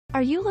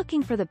Are you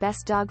looking for the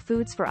best dog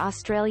foods for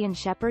Australian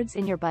Shepherds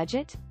in your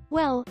budget?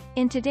 Well,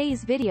 in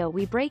today's video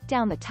we break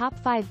down the top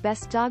 5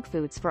 best dog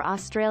foods for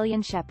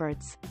Australian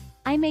Shepherds.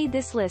 I made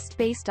this list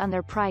based on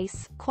their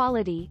price,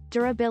 quality,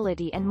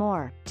 durability and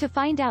more. To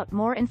find out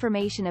more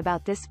information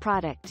about this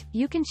product,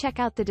 you can check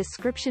out the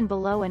description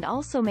below and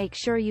also make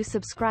sure you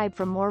subscribe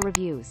for more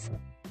reviews.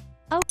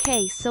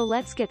 Okay, so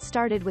let's get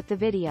started with the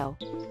video.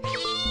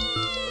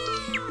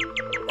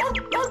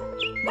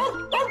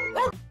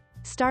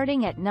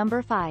 Starting at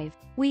number 5,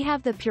 we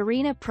have the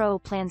Purina Pro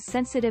Plan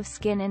Sensitive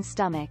Skin and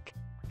Stomach.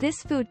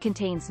 This food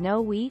contains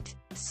no wheat,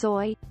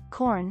 soy,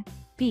 corn,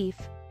 beef,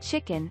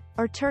 chicken,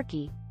 or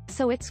turkey,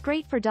 so it's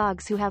great for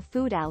dogs who have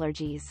food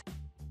allergies.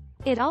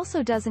 It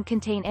also doesn't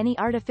contain any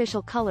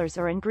artificial colors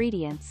or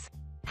ingredients.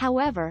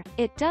 However,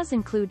 it does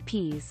include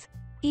peas.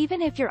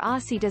 Even if your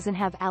Aussie doesn't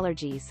have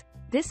allergies,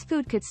 this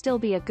food could still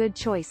be a good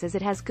choice as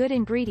it has good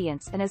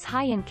ingredients and is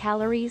high in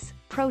calories,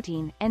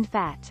 protein, and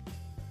fat.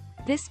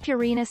 This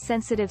Purina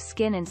Sensitive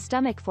Skin and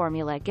Stomach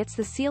formula gets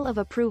the seal of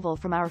approval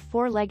from our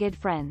four-legged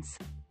friends.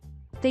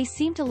 They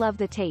seem to love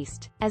the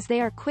taste, as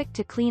they are quick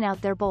to clean out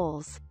their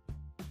bowls.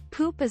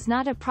 Poop is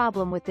not a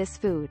problem with this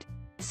food.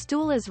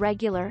 Stool is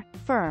regular,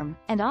 firm,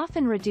 and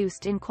often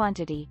reduced in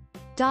quantity.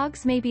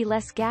 Dogs may be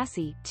less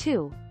gassy,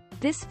 too.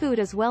 This food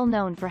is well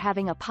known for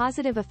having a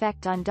positive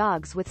effect on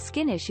dogs with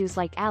skin issues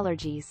like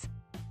allergies.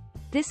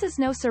 This is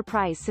no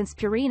surprise since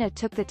Purina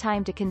took the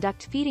time to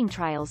conduct feeding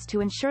trials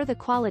to ensure the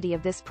quality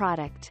of this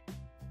product.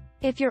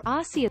 If your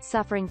Aussie is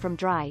suffering from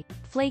dry,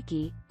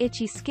 flaky,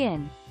 itchy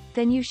skin,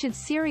 then you should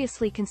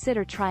seriously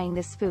consider trying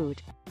this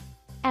food.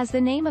 As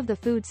the name of the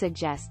food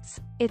suggests,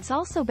 it's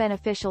also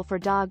beneficial for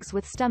dogs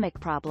with stomach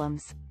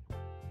problems.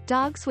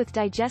 Dogs with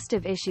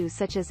digestive issues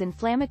such as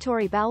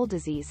inflammatory bowel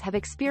disease have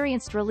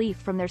experienced relief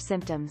from their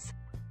symptoms.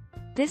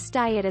 This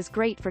diet is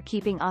great for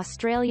keeping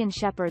Australian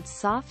Shepherds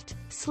soft,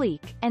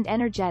 sleek, and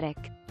energetic.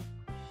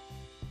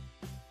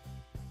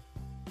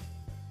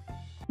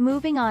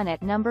 Moving on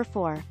at number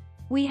 4.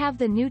 We have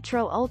the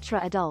Nutro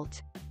Ultra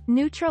Adult.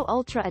 Nutro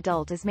Ultra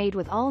Adult is made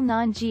with all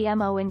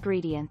non-GMO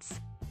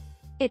ingredients.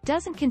 It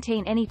doesn't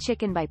contain any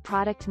chicken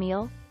byproduct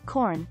meal,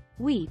 corn,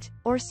 wheat,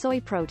 or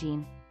soy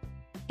protein.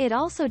 It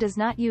also does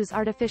not use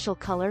artificial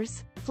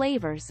colors,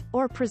 flavors,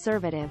 or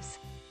preservatives.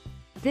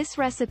 This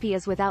recipe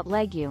is without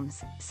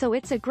legumes, so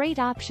it's a great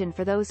option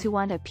for those who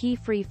want a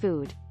pea-free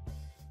food.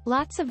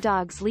 Lots of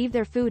dogs leave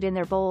their food in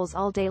their bowls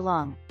all day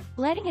long,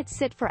 letting it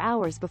sit for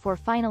hours before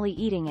finally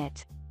eating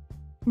it.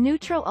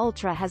 Nutro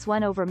Ultra has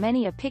won over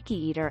many a picky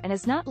eater and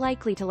is not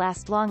likely to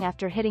last long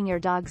after hitting your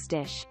dog's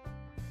dish.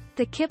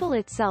 The kibble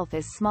itself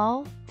is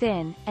small,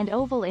 thin, and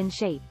oval in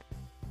shape.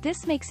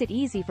 This makes it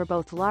easy for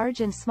both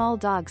large and small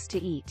dogs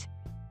to eat.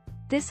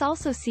 This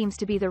also seems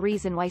to be the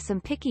reason why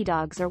some picky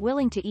dogs are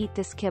willing to eat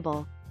this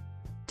kibble.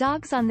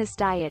 Dogs on this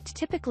diet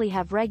typically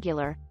have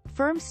regular,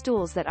 firm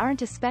stools that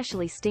aren't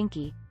especially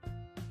stinky.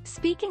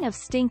 Speaking of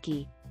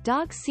stinky,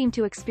 dogs seem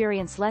to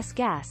experience less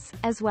gas,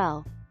 as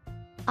well.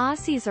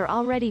 Aussies are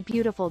already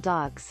beautiful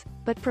dogs,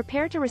 but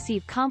prepare to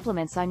receive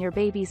compliments on your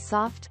baby's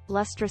soft,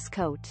 lustrous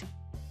coat.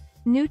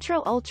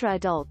 Nutro Ultra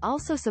Adult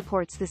also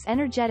supports this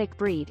energetic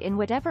breed in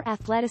whatever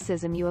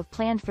athleticism you have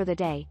planned for the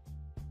day.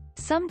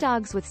 Some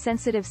dogs with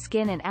sensitive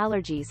skin and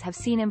allergies have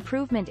seen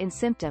improvement in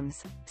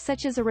symptoms,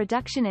 such as a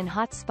reduction in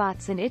hot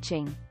spots and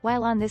itching,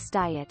 while on this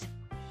diet.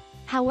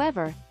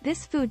 However,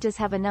 this food does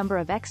have a number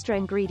of extra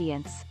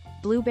ingredients: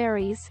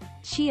 blueberries,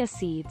 chia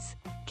seeds,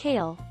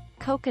 kale,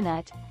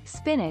 coconut,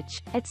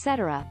 spinach,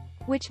 etc.,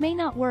 which may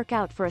not work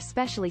out for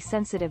especially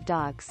sensitive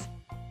dogs.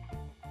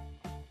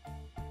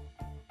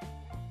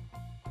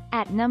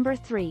 At number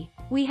 3,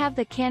 we have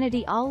the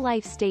CANIDAE All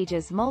Life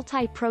Stages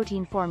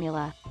Multi-Protein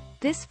Formula.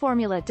 This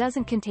formula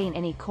doesn't contain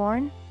any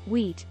corn,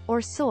 wheat,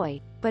 or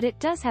soy, but it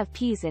does have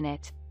peas in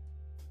it.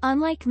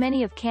 Unlike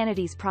many of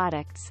CANIDAE's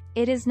products,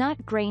 it is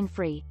not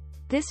grain-free.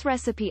 This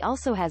recipe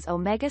also has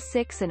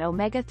omega-6 and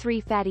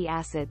omega-3 fatty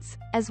acids,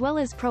 as well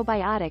as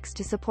probiotics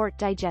to support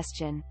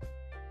digestion.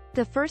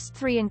 The first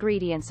 3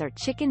 ingredients are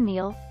chicken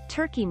meal,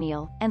 turkey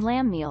meal, and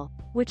lamb meal,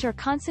 which are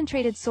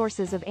concentrated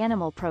sources of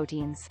animal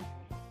proteins.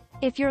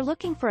 If you're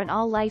looking for an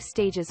All Life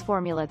Stages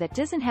formula that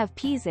doesn't have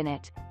peas in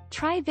it,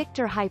 try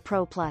Victor High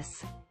Pro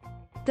Plus.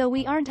 Though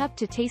we aren't up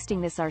to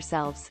tasting this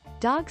ourselves,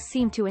 dogs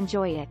seem to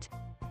enjoy it.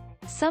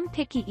 Some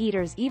picky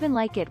eaters even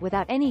like it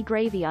without any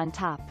gravy on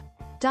top.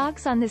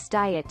 Dogs on this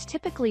diet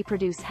typically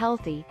produce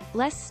healthy,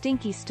 less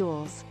stinky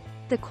stools.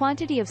 The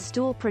quantity of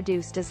stool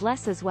produced is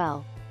less as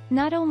well.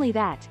 Not only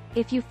that,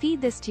 if you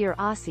feed this to your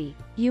Aussie,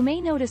 you may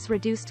notice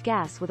reduced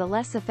gas with a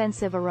less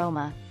offensive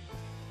aroma.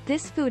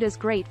 This food is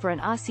great for an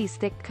Aussie's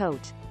thick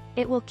coat.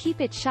 It will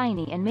keep it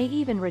shiny and may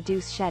even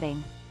reduce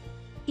shedding.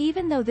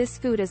 Even though this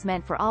food is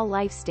meant for all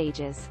life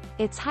stages,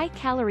 its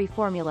high-calorie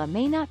formula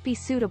may not be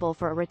suitable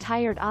for a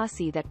retired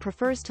Aussie that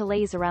prefers to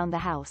laze around the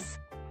house.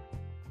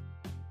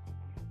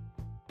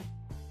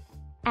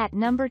 At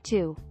number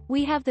 2,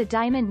 we have the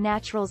Diamond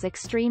Naturals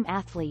Extreme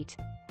Athlete.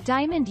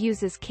 Diamond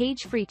uses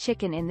cage-free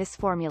chicken in this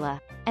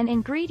formula, an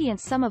ingredient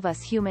some of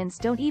us humans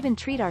don't even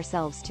treat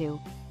ourselves to.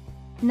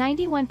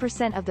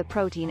 91% of the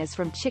protein is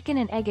from chicken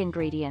and egg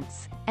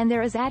ingredients, and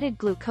there is added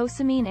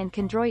glucosamine and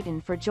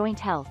chondroitin for joint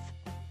health.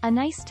 A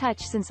nice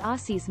touch since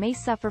Aussies may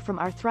suffer from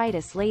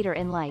arthritis later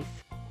in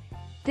life.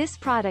 This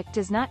product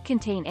does not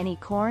contain any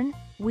corn,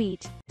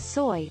 wheat,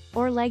 soy,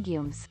 or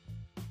legumes.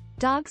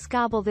 Dogs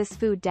gobble this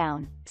food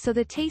down, so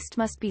the taste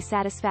must be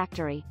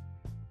satisfactory.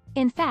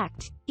 In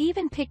fact,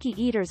 even picky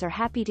eaters are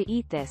happy to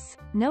eat this,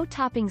 no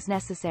toppings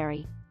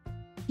necessary.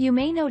 You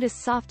may notice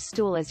soft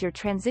stool as you're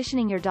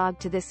transitioning your dog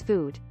to this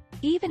food,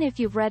 even if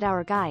you've read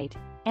our guide,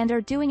 and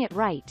are doing it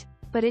right,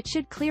 but it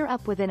should clear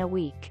up within a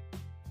week.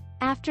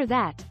 After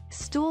that,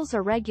 stools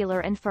are regular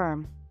and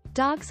firm.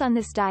 Dogs on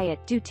this diet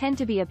do tend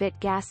to be a bit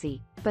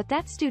gassy, but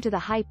that's due to the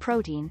high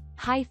protein,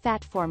 high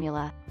fat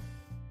formula.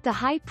 The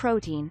high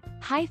protein,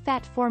 high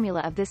fat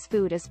formula of this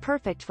food is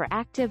perfect for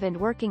active and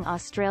working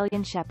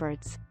Australian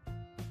Shepherds.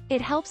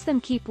 It helps them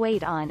keep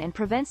weight on and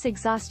prevents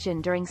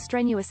exhaustion during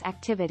strenuous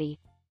activity.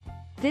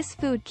 This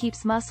food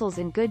keeps muscles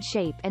in good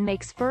shape and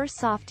makes fur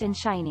soft and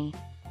shiny.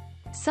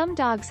 Some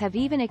dogs have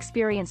even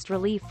experienced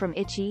relief from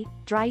itchy,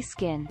 dry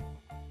skin.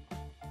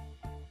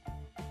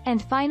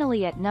 And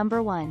finally at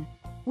number 1.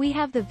 We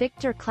have the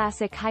Victor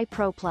Classic High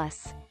Pro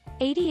Plus.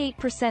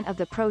 88% of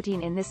the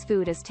protein in this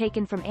food is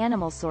taken from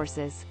animal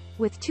sources,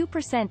 with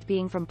 2%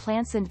 being from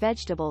plants and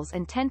vegetables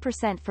and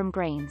 10% from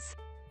grains.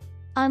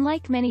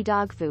 Unlike many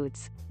dog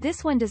foods,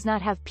 this one does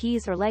not have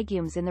peas or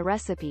legumes in the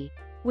recipe,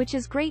 which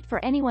is great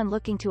for anyone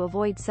looking to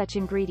avoid such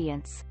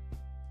ingredients.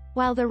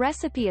 While the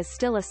recipe is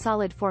still a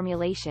solid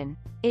formulation,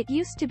 it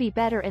used to be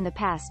better in the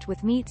past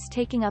with meats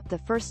taking up the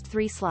first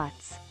 3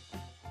 slots.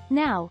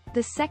 Now,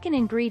 the second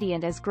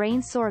ingredient is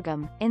grain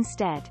sorghum,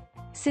 instead.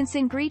 Since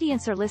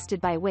ingredients are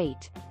listed by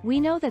weight, we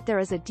know that there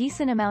is a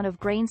decent amount of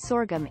grain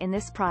sorghum in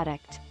this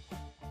product.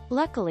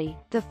 Luckily,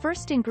 the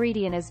first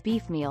ingredient is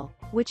beef meal,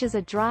 which is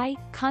a dry,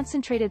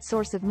 concentrated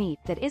source of meat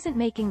that isn't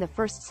making the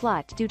first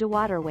slot due to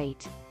water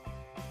weight.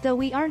 Though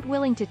we aren't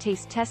willing to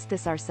taste test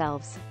this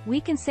ourselves,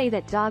 we can say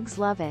that dogs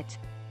love it.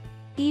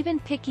 Even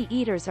picky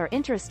eaters are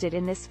interested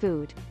in this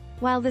food.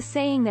 While the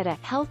saying that a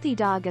healthy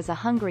dog is a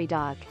hungry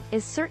dog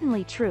is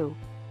certainly true,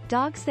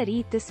 dogs that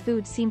eat this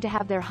food seem to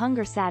have their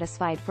hunger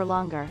satisfied for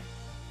longer.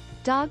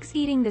 Dogs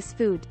eating this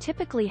food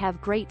typically have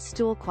great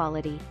stool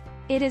quality.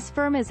 It is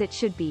firm as it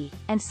should be,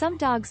 and some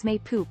dogs may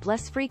poop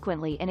less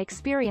frequently and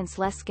experience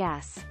less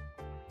gas.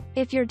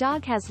 If your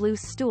dog has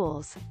loose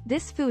stools,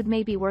 this food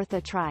may be worth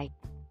a try.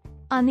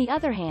 On the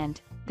other hand,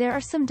 there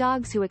are some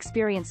dogs who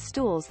experience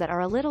stools that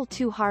are a little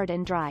too hard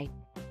and dry.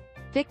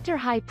 Victor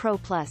High Pro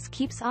Plus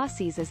keeps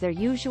Aussies as their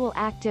usual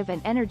active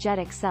and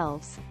energetic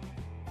selves.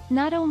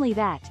 Not only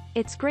that,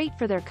 it's great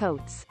for their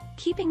coats,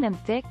 keeping them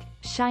thick,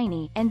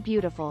 shiny, and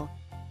beautiful.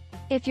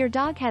 If your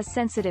dog has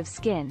sensitive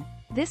skin,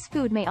 this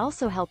food may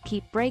also help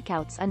keep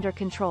breakouts under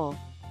control.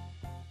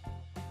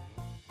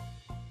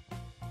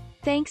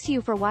 Thanks you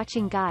for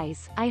watching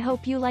guys, I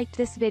hope you liked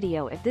this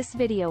video. If this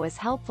video is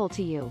helpful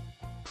to you,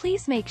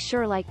 please make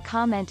sure like,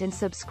 comment and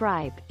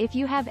subscribe. If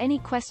you have any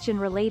question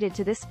related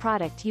to this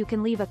product you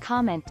can leave a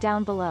comment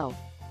down below.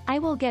 I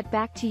will get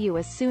back to you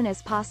as soon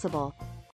as possible.